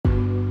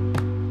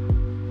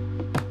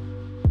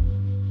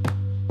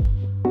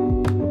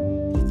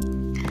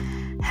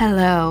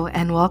Hello,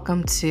 and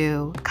welcome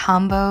to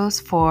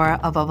Combos for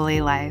a Bubbly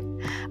Life,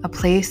 a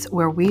place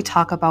where we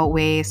talk about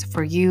ways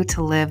for you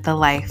to live the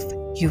life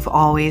you've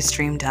always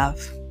dreamed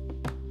of.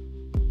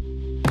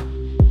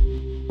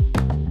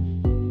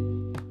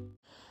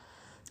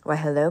 Well,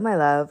 hello, my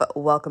love.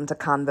 Welcome to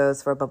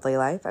Combos for a Bubbly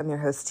Life. I'm your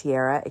host,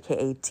 Tiara,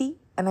 aka T,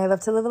 and I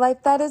love to live a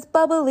life that is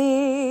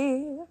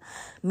bubbly,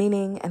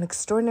 meaning an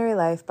extraordinary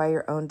life by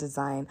your own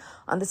design.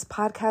 On this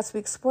podcast,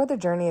 we explore the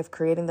journey of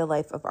creating the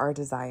life of our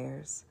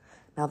desires.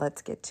 Now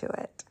let's get to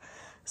it.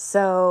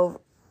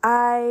 So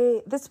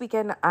this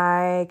weekend,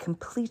 I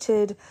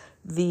completed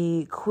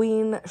the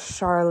Queen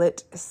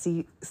Charlotte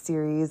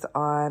series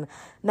on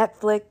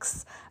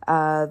Netflix,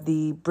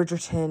 the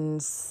Bridgerton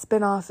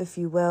spinoff, if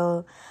you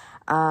will.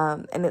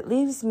 And it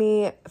leaves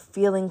me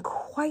feeling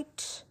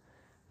quite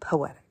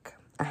poetic,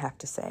 I have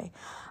to say.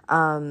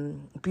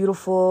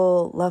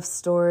 Beautiful love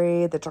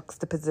story, the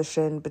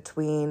juxtaposition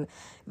between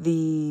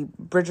the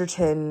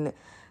Bridgerton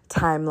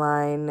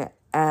timeline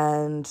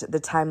and the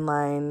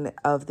timeline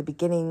of the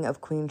beginning of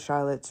Queen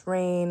Charlotte's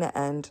reign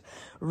and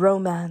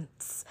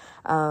romance.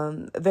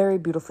 Very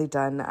beautifully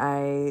done.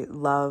 I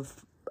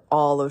love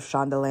all of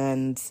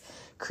Shondaland's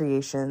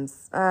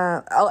creations,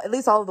 at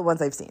least all of the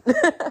ones I've seen.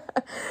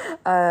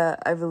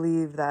 I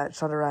believe that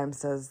Shonda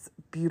Rhimes does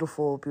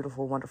beautiful,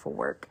 beautiful, wonderful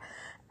work.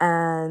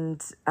 And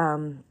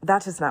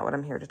that is not what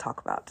I'm here to talk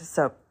about.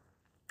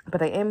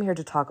 But I am here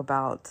to talk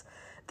about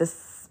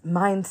this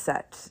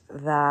mindset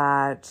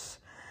that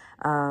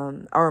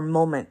or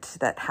moment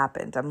that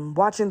happened. I'm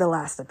watching the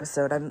last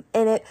episode. I'm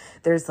in it.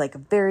 There's like a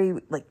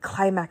very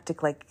climactic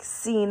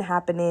scene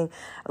happening.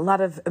 A lot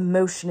of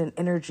emotion and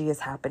energy is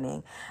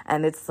happening.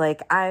 And it's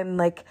like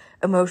I'm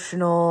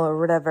emotional or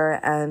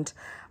whatever, and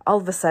all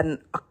of a sudden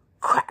a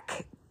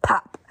crack,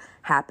 pop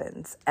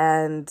happens.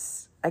 And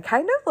I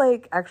kind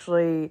of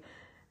actually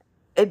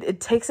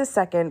it takes a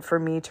second for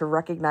me to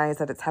recognize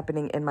that it's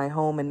happening in my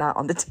home and not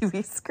on the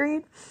TV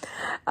screen.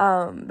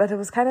 But it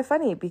was kind of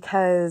funny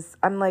because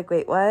I'm like,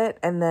 wait, what?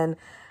 And then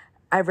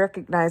I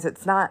recognize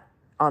it's not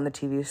on the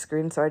TV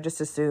screen. So I just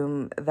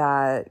assume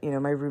that,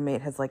 my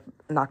roommate has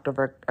knocked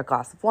over a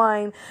glass of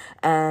wine,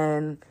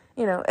 and,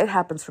 it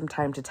happens from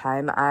time to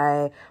time.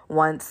 I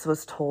once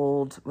was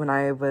told when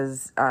I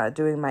was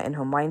doing my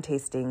in-home wine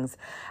tastings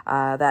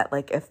that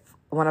if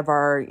one of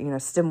our,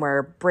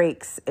 stemware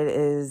breaks,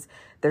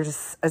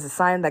 there's a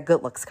sign that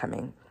good luck's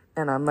coming.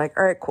 And I'm like,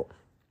 all right, cool.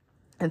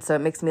 And so it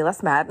makes me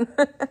less mad.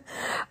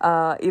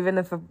 Even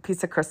if a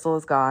piece of crystal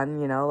is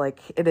gone,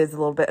 it is a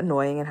little bit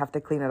annoying and have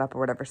to clean it up or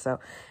whatever. So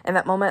in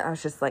that moment, I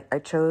was just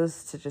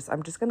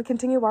I'm just going to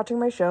continue watching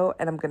my show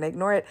and I'm going to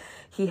ignore it.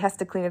 He has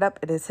to clean it up.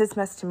 It is his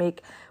mess to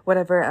make,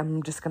 whatever.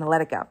 I'm just going to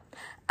let it go.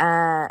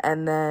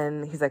 And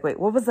then he's like, wait,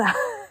 what was that?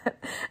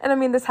 And I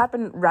mean, this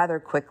happened rather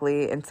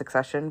quickly in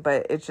succession,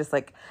 but it's just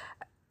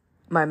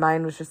my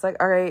mind was just all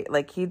right,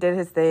 he did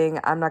his thing.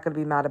 I'm not going to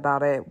be mad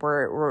about it.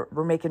 We're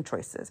making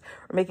choices.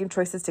 We're making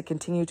choices to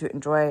continue to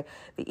enjoy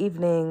the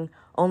evening,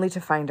 only to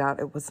find out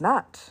it was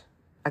not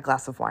a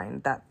glass of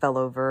wine that fell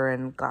over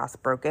and glass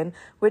broken,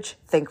 which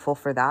thankful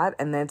for that.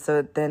 And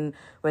then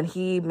when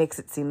he makes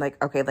it seem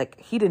okay,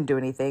 he didn't do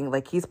anything,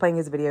 he's playing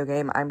his video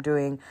game, I'm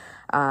doing,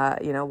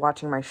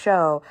 watching my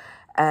show.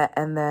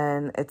 And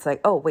then it's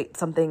oh, wait,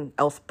 something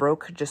else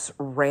broke just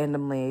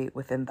randomly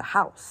within the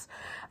house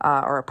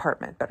or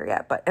apartment, better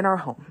yet, but in our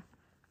home.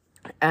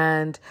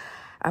 And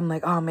I'm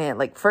like, oh,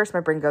 man, first my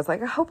brain goes I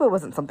hope it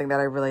wasn't something that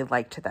I really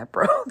liked that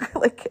broke.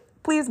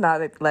 Please not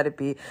let it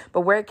be.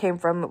 But where it came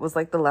from, it was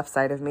the left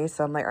side of me.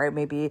 So I'm all right,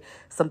 maybe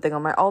something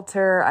on my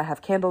altar. I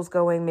have candles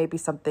going. Maybe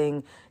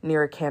something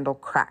near a candle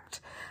cracked.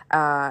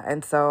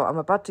 And so I'm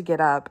about to get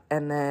up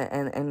and then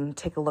and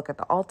take a look at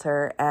the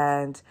altar,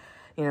 and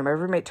my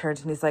roommate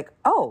turns and he's like,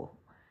 oh,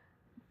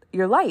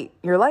 your light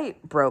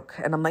broke.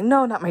 And I'm like,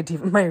 no, not my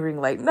ring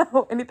light.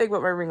 No, anything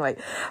but my ring light.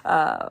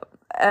 But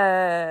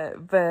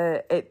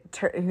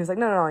he was like,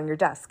 no, on your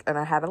desk. And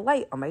I had a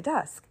light on my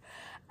desk.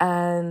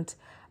 And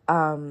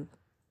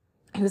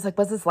he was like,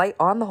 was this light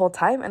on the whole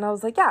time? And I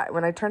was like, yeah.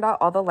 When I turned out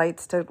all the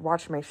lights to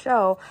watch my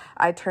show,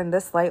 I turned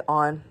this light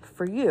on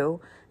for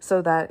you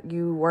so that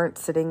you weren't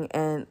sitting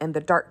in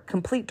the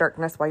complete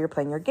darkness while you're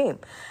playing your game.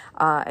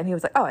 And he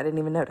was like, oh, I didn't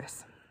even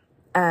notice.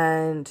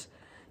 And,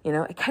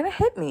 it kind of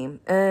hit me.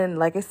 And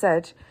like I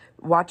said,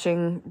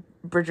 watching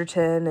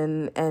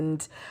Bridgerton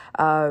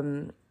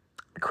and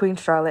Queen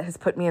Charlotte has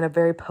put me in a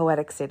very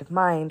poetic state of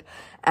mind.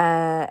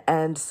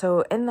 And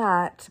so in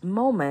that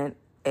moment,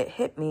 it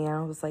hit me. And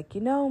I was like,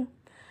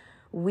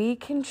 we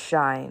can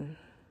shine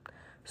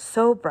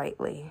so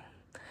brightly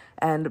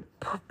and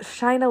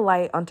shine a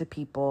light onto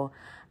people,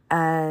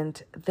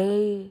 and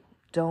they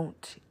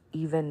don't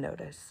even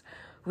notice.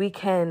 We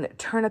can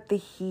turn up the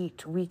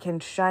heat. We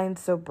can shine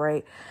so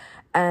bright.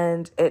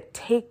 And it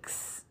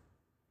takes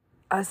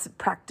us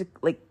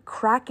practically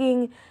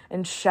cracking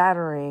and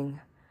shattering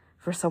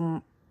for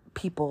some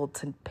people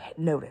to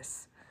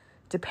notice,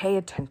 to pay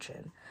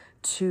attention,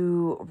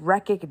 to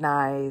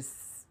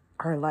recognize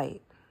our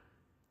light.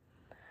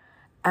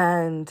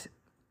 And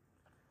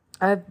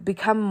I've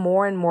become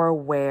more and more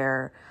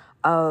aware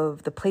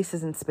of the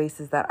places and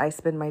spaces that I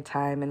spend my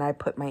time and I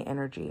put my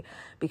energy,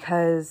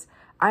 because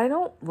I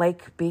don't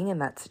like being in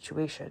that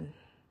situation,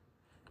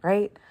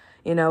 right?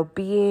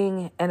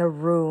 Being in a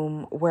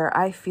room where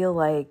I feel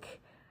like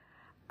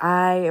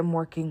I am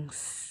working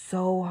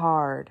so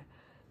hard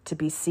to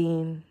be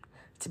seen,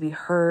 to be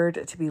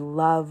heard, to be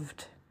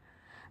loved,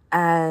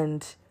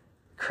 and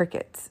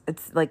crickets.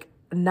 It's like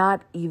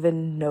not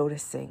even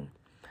noticing.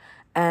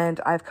 And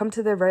I've come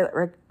to the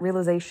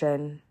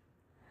realization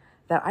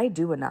that I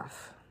do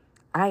enough.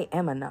 I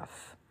am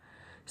enough.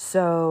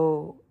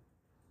 So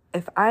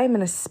if I'm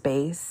in a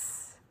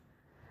space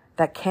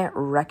that can't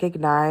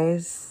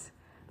recognize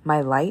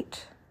my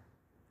light,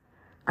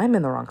 I'm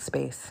in the wrong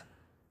space.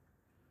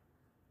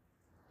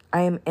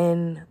 I am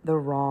in the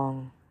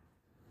wrong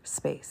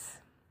space.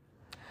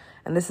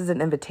 And this is an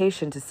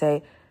invitation to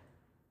say,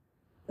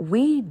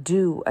 we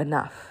do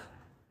enough.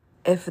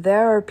 If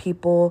there are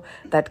people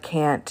that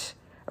can't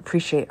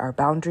appreciate our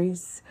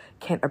boundaries,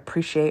 can't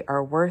appreciate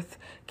our worth,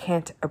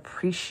 can't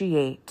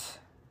appreciate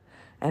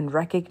and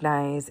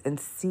recognize and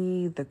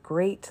see the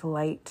great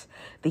light,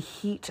 the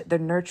heat, the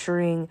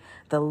nurturing,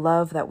 the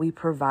love that we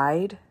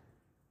provide,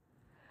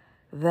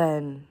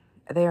 then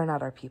they are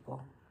not our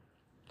people.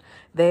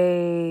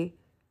 They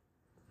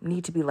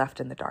need to be left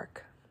in the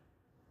dark.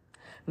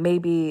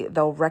 Maybe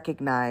they'll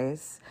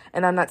recognize,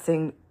 and I'm not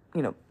saying,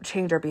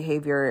 change our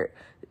behavior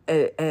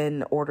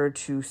in order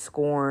to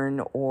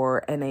scorn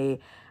or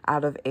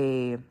out of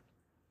a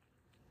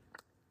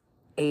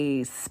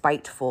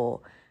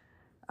spiteful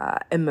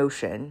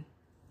emotion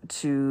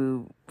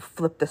to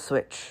flip the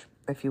switch,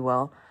 if you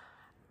will.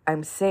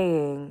 I'm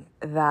saying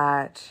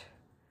that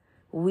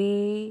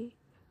we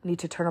need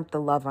to turn up the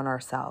love on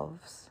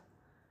ourselves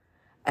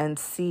and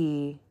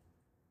see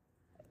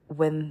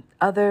when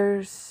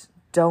others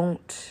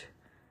don't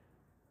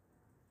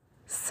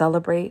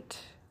celebrate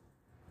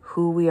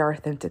who we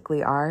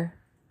authentically are,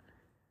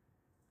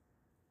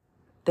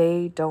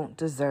 they don't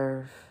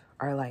deserve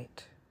our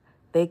light.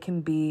 They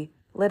can be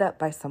lit up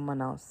by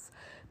someone else.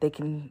 They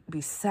can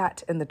be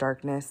sat in the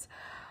darkness.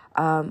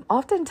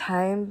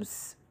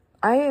 Oftentimes,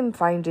 I am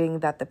finding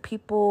that the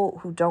people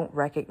who don't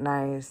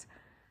recognize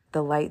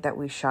the light that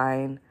we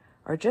shine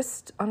are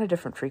just on a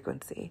different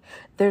frequency.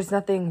 There's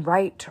nothing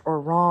right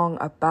or wrong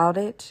about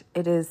it.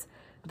 It is,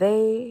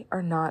 they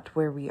are not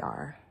where we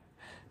are.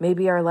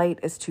 Maybe our light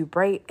is too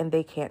bright and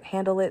they can't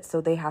handle it,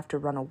 so they have to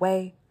run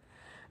away.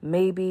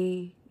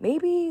 Maybe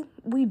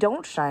we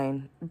don't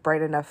shine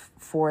bright enough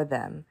for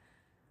them.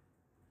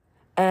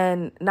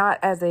 And not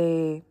as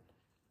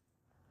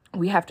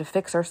we have to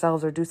fix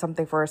ourselves or do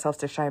something for ourselves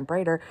to shine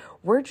brighter.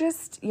 We're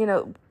just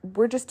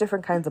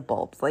different kinds of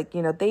bulbs. Like,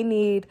 they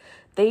need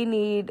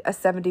a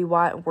 70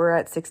 watt, we're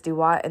at 60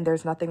 watt, and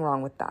there's nothing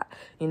wrong with that.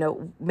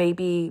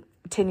 Maybe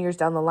 10 years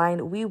down the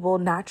line, we will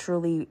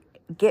naturally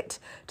get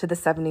to the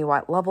 70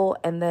 watt level,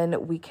 and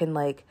then we can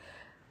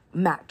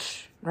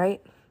match,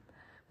 right?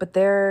 But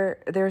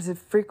there's a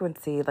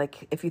frequency,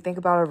 like if you think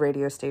about a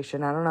radio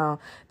station, I don't know,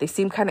 they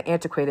seem kind of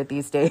antiquated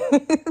these days.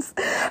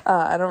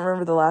 I don't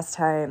remember the last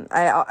time.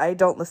 I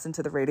don't listen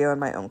to the radio in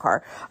my own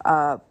car.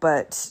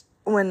 But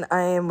when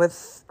I am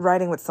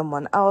riding with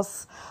someone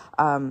else,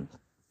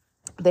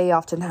 they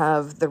often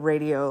have the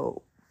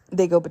radio,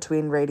 they go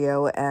between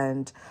radio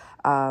and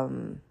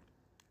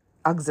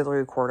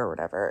auxiliary cord or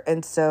whatever.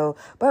 And so,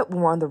 but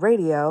when we're on the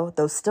radio,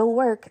 those still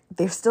work.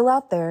 They're still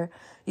out there.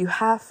 You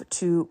have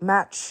to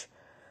match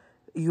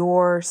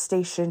your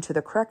station to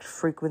the correct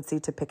frequency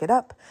to pick it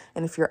up.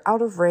 And if you're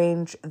out of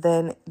range,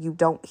 then you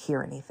don't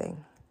hear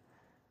anything.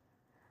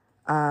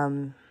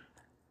 And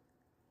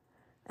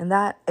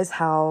that is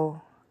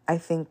how I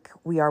think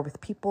we are with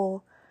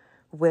people,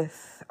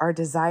 with our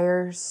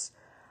desires.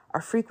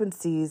 Our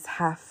frequencies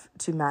have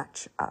to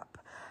match up.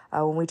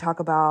 When we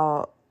talk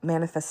about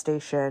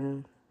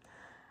manifestation,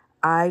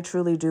 I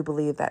truly do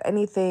believe that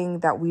anything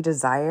that we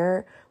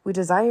desire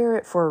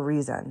it for a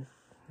reason.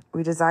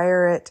 We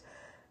desire it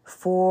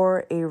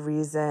for a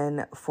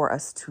reason, for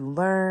us to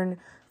learn,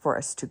 for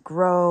us to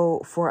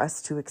grow, for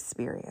us to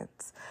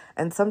experience.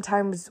 And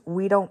sometimes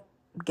we don't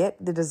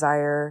get the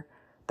desire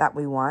that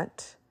we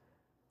want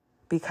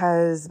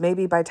because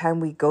maybe by the time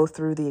we go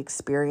through the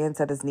experience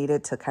that is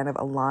needed to kind of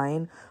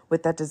align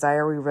with that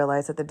desire, we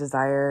realize that the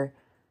desire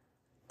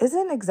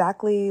isn't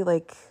exactly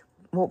like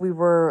what we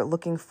were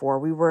looking for.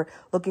 We were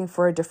looking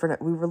for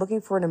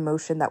an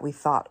emotion that we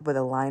thought would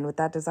align with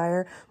that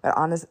desire,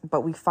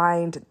 but we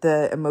find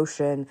the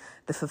emotion,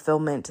 the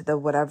fulfillment, the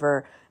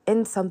whatever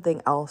in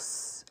something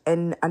else,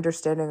 in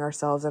understanding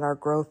ourselves and our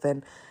growth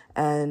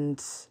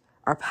and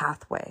our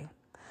pathway.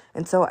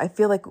 And so I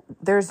feel like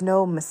there's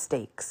no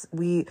mistakes.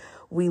 We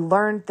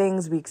learn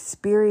things, we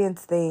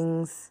experience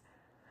things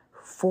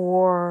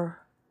for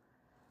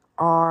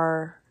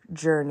our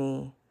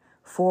journey,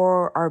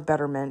 for our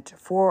betterment,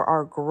 for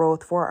our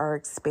growth, for our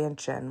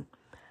expansion.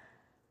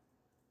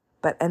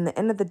 But in the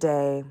end of the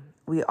day,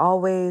 we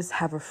always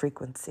have a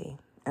frequency,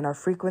 and our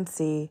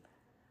frequency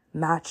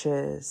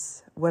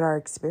matches what our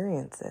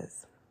experience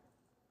is.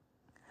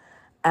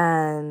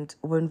 And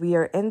when we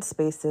are in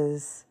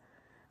spaces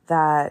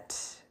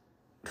that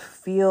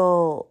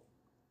feel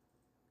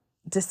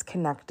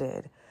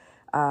disconnected,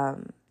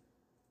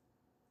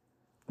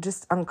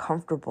 just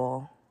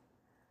uncomfortable,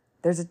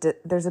 there's a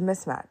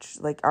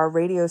mismatch. Like, our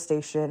radio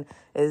station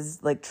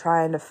is like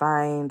trying to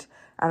find,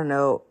 I don't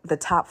know, the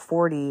top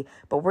 40,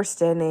 but we're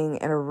standing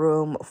in a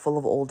room full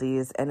of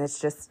oldies, and it's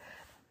just,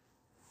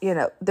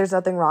 there's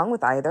nothing wrong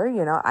with either.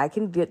 I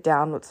can get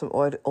down with some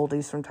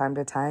oldies from time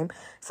to time.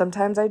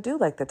 Sometimes I do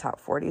like the top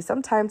 40.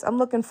 Sometimes I'm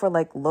looking for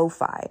like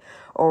lo-fi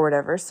or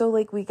whatever. So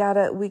like we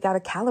gotta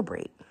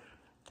calibrate.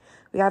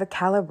 We gotta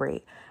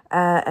calibrate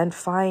and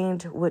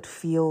find what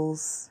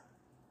feels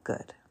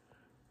good.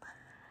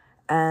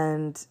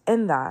 And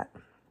in that,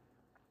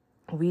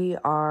 we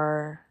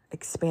are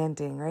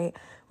expanding, right?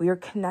 We are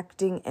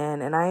connecting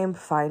in, and I am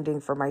finding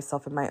for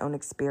myself in my own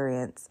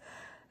experience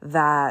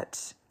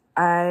that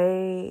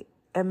I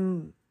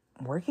am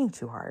working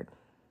too hard.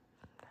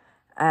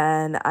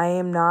 And I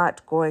am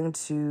not going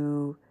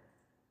to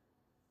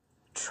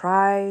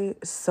try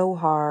so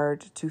hard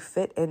to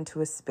fit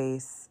into a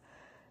space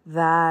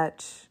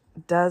that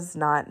does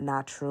not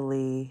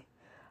naturally,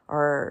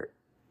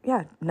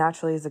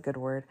 naturally is a good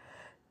word,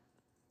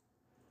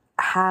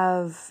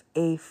 have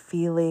a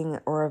feeling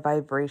or a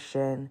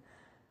vibration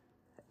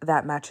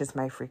that matches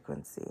my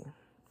frequency.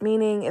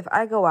 Meaning, if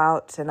I go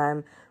out and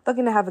I'm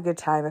looking to have a good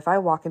time, if I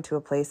walk into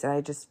a place and I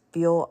just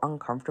feel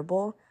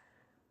uncomfortable,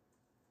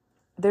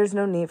 there's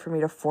no need for me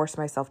to force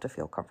myself to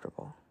feel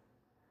comfortable.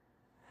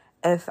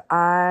 If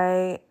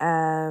I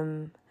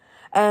am,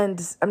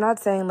 and I'm not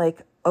saying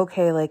like,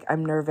 okay, like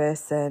I'm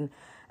nervous and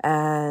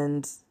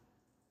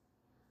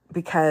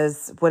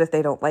because what if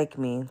they don't like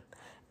me?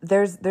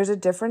 There's a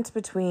difference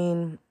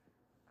between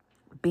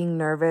being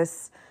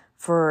nervous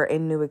for a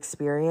new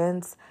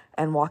experience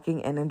and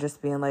walking in and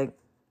just being like,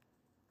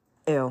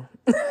 ew.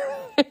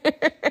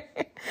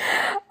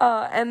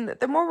 And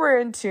the more we're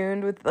in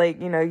tune with,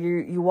 like,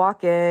 you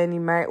walk in, you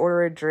might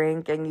order a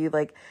drink, and you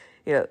like,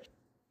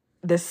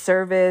 the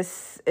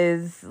service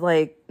is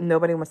like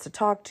nobody wants to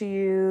talk to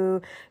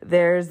you.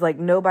 There's like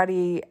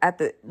nobody at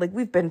the, like,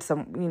 we've been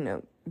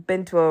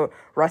been to a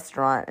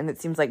restaurant and it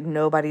seems like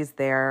nobody's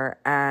there,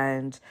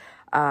 and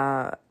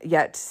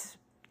yet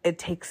it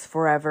takes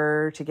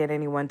forever to get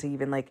anyone to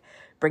even like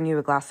bring you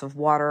a glass of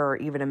water or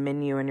even a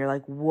menu, and you're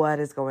like, what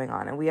is going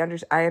on?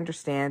 And I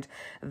understand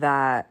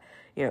that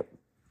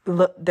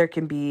there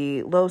can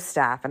be low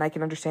staff, and I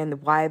can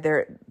understand why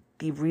the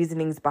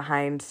reasonings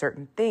behind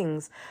certain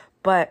things,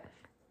 but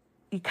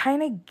you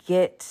kind of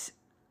get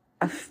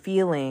a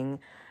feeling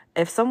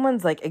if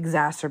someone's like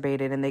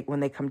exacerbated and when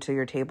they come to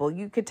your table,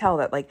 you could tell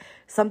that like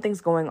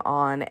something's going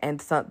on, and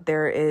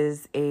there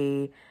is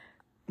a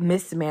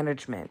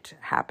mismanagement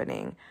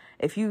happening.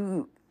 If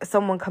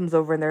someone comes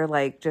over and they're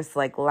like just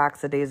like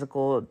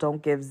lackadaisical,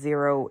 don't give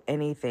zero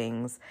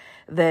anythings,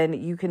 then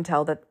you can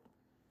tell that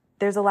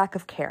there's a lack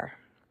of care,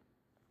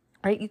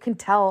 right? You can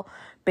tell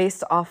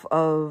based off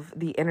of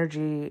the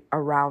energy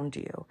around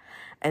you.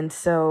 And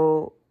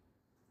so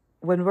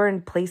when we're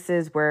in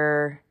places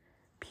where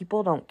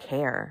people don't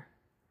care,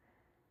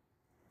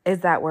 is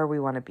that where we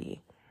want to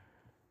be?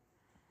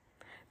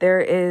 There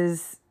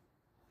is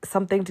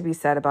something to be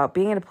said about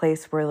being in a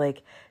place where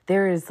like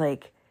there is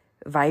like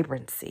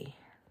vibrancy.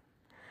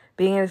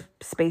 Being in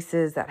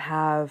spaces that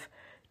have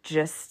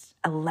just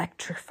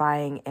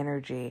electrifying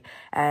energy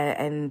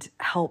and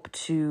help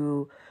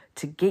to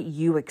get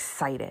you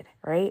excited,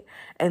 right?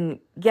 And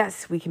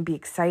yes, we can be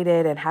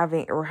excited and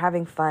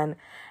having fun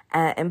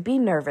and be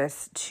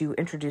nervous to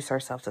introduce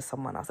ourselves to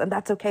someone else. And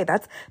that's okay.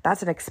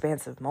 That's an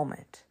expansive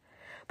moment.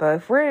 But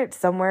if we're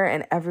somewhere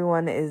and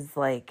everyone is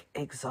like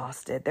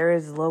exhausted, there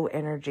is low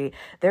energy,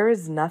 there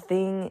is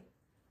nothing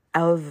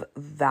of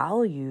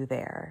value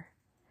there.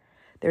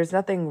 There's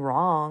nothing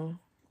wrong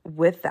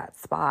with that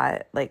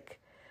spot.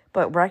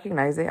 But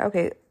recognizing,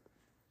 okay,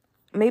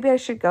 maybe I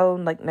should go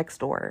like next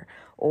door,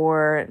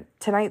 or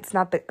tonight's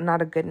not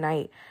a good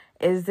night.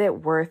 Is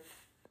it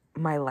worth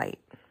my light,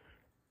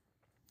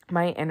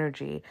 my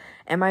energy?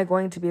 Am I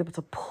going to be able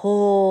to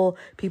pull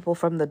people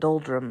from the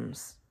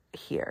doldrums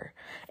here?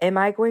 Am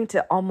I going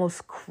to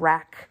almost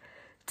crack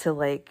to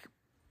like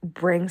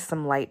bring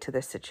some light to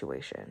this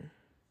situation?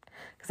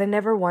 Because I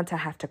never want to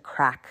have to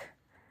crack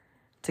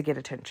to get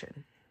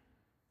attention.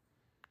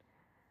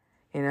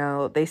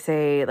 They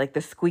say like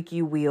the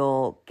squeaky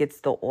wheel gets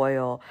the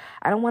oil.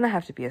 I don't want to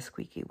have to be a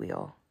squeaky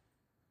wheel.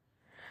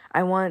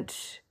 I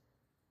want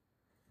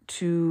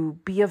to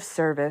be of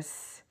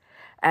service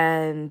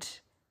and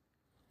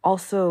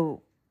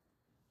also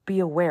be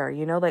aware,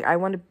 I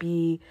want to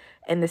be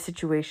in the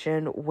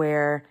situation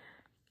where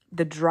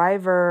the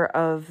driver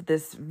of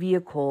this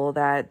vehicle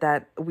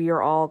that we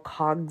are all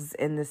cogs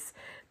in this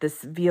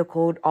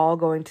vehicle, all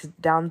going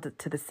down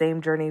to the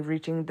same journey,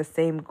 reaching the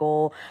same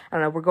goal. I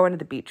don't know, we're going to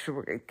the beach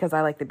because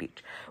I like the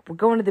beach. We're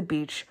going to the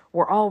beach.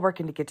 We're all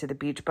working to get to the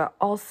beach, but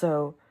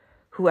also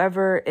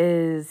whoever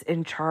is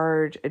in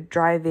charge,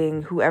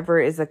 driving, whoever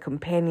is a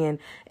companion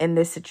in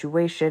this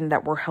situation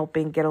that we're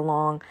helping get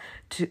along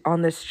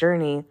on this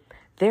journey,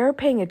 they're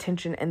paying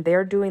attention and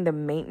they're doing the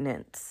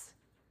maintenance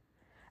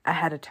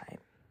ahead of time.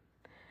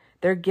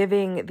 They're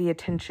giving the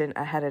attention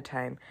ahead of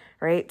time,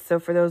 right? So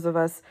for those of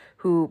us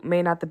who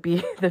may not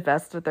be the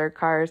best with their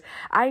cars,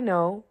 I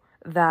know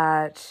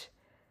that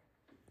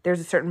there's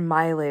a certain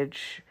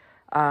mileage,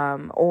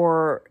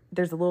 or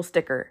there's a little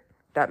sticker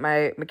that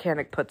my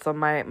mechanic puts on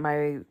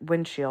my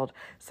windshield.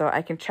 So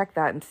I can check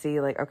that and see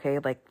like, okay,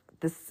 like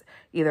this,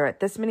 either at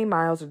this many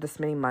miles or this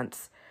many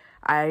months,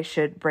 I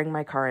should bring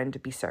my car in to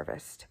be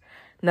serviced.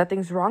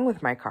 Nothing's wrong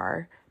with my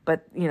car,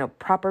 but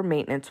proper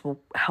maintenance will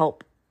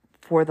help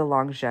for the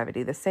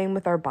longevity. The same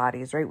with our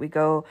bodies, right? We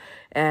go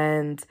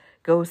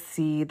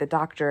see the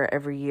doctor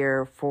every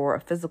year for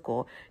a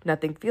physical.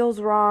 Nothing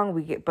feels wrong.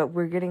 But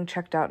we're getting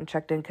checked out and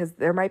checked in because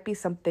there might be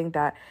something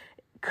that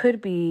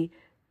could be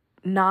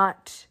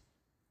not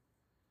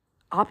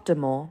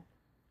optimal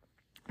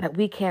that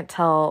we can't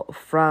tell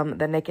from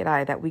the naked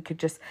eye, that we could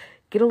just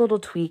get a little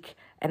tweak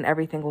and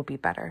everything will be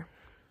better.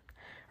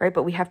 Right?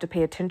 But we have to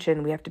pay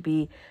attention. We have to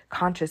be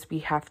conscious. We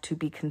have to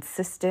be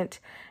consistent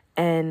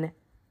in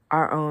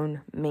our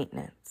own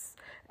maintenance.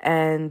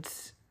 And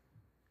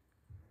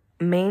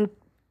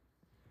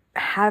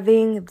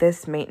having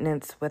this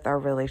maintenance with our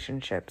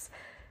relationships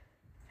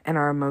and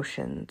our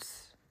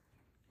emotions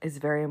is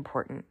very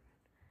important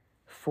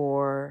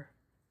for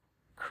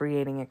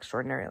creating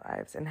extraordinary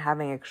lives and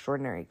having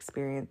extraordinary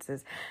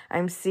experiences.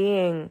 I'm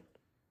seeing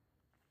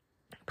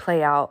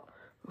play out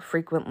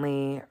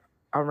frequently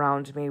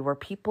around me where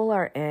people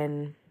are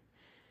in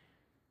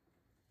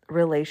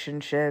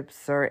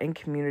relationships or in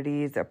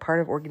communities, they're part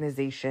of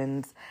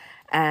organizations,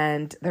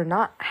 and they're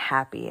not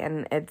happy.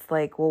 And it's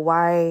like, well,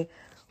 why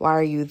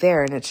are you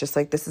there? And it's just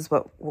like, this is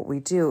what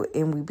we do.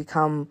 And we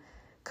become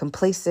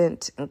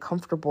complacent and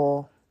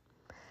comfortable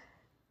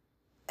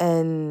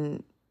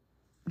and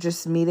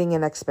just meeting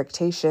an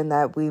expectation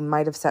that we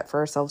might have set for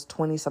ourselves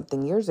 20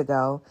 something years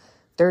ago,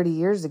 30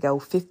 years ago,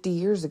 50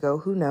 years ago,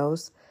 who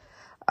knows?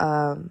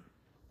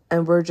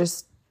 And we're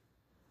just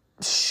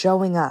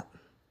showing up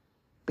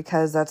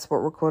because that's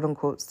what we're quote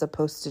unquote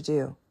supposed to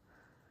do.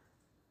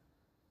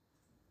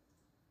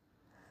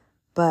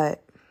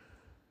 But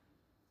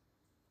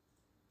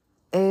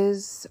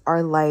is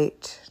our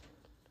light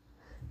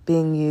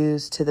being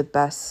used to the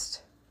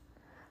best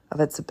of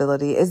its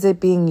ability? Is it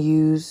being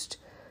used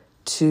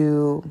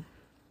to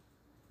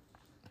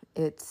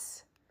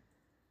its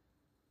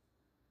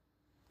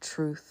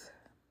truth,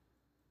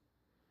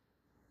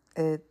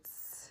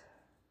 its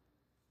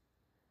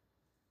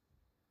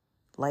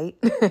light?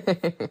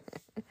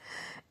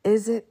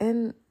 Is it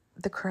in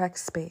the correct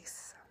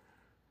space?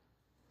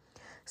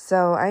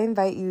 So I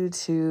invite you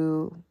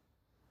to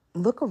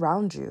look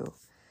around you,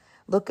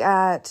 look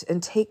at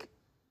and take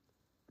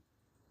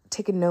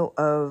a note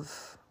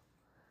of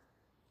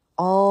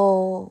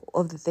all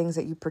of the things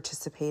that you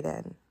participate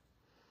in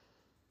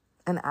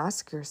and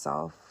ask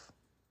yourself,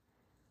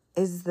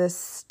 is this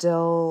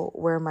still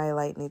where my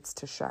light needs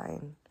to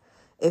shine?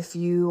 If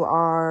you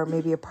are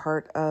maybe a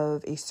part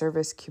of a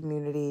service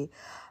community,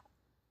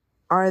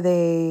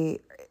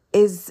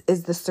 is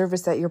the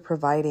service that you're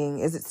providing,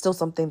 is it still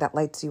something that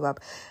lights you up?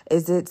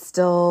 Is it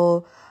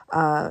still,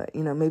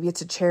 maybe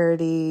it's a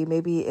charity,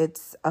 maybe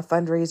it's a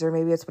fundraiser,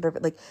 maybe it's whatever,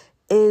 like,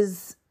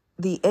 is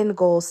the end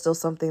goal still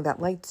something that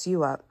lights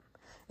you up?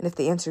 And if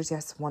the answer is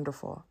yes,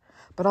 wonderful.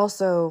 But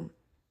also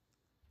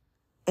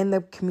in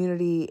the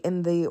community,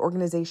 in the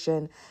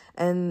organization,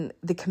 and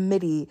the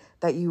committee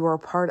that you are a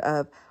part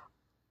of,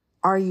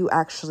 are you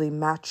actually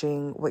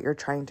matching what you're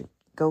trying to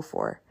go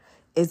for?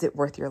 Is it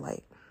worth your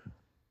light?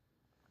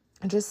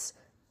 And just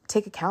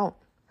take account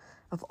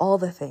of all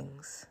the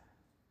things.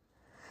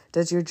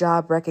 Does your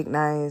job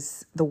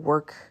recognize the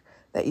work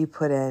that you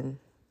put in?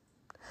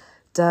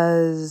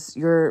 Does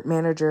your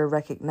manager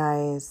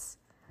recognize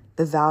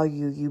the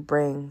value you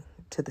bring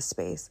to the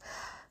space?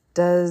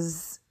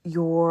 Does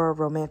your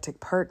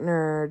romantic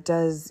partner,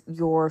 does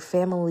your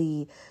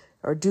family,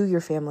 or do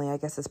your family, I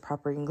guess is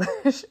proper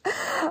English,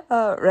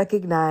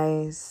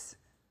 recognize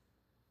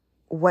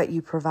what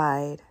you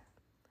provide,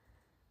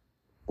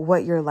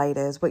 what your light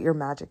is, what your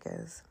magic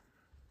is?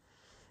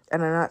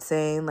 And I'm not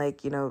saying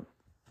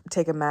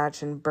take a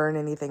match and burn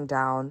anything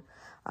down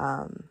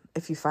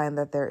if you find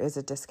that there is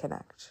a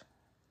disconnect.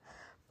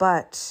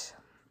 But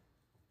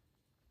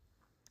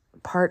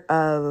part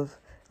of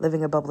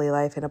living a bubbly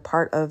life and a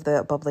part of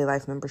the Bubbly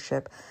Life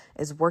membership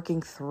is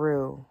working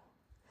through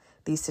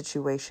these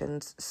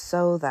situations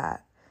so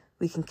that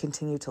we can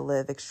continue to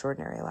live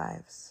extraordinary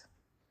lives,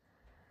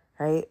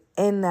 right?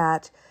 In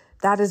that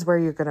is where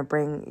you're going to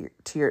bring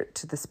to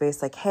the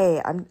space like,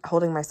 hey, I'm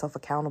holding myself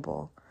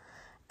accountable.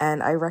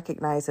 And I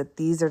recognize that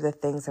these are the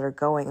things that are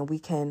going, and we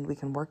can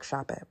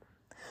workshop it.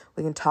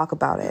 We can talk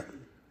about it.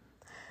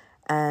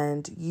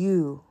 And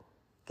you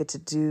get to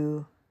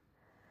do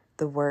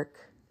the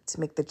work to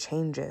make the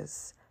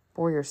changes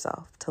for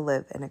yourself to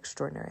live an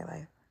extraordinary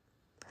life.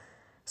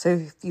 So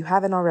if you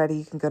haven't already,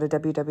 you can go to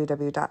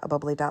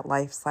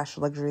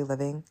www.abubbly.life/luxury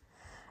living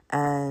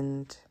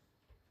and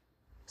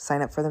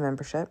sign up for the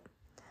membership.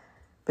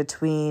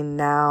 between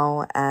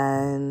now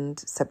and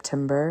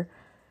September.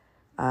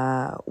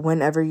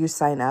 Whenever you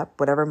sign up,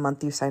 whatever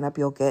month you sign up,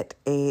 you'll get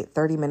a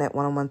 30-minute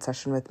one-on-one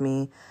session with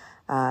me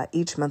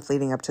each month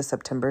leading up to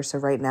September. So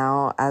right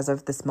now, as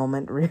of this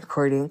moment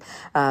recording,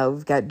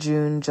 we've got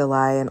June,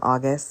 July, and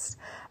August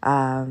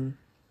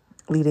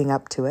leading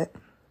up to it.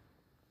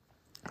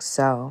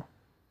 So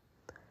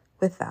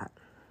with that,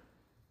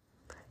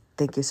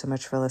 thank you so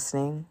much for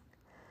listening.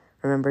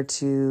 Remember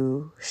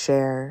to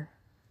share,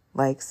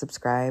 like,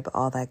 subscribe,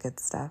 all that good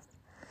stuff.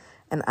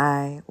 And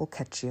I will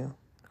catch you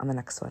on the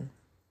next one.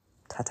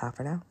 Ta-ta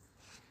for now.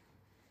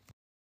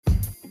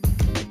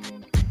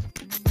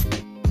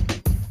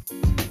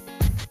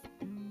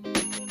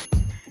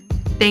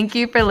 Thank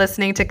you for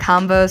listening to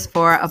Convos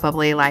for a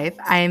Bubbly Life.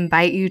 I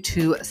invite you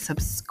to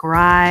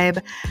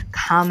subscribe,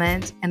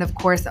 comment, and of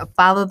course,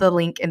 follow the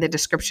link in the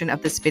description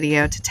of this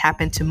video to tap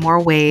into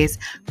more ways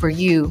for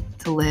you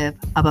to live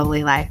a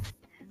bubbly life.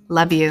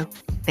 Love you.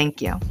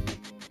 Thank you.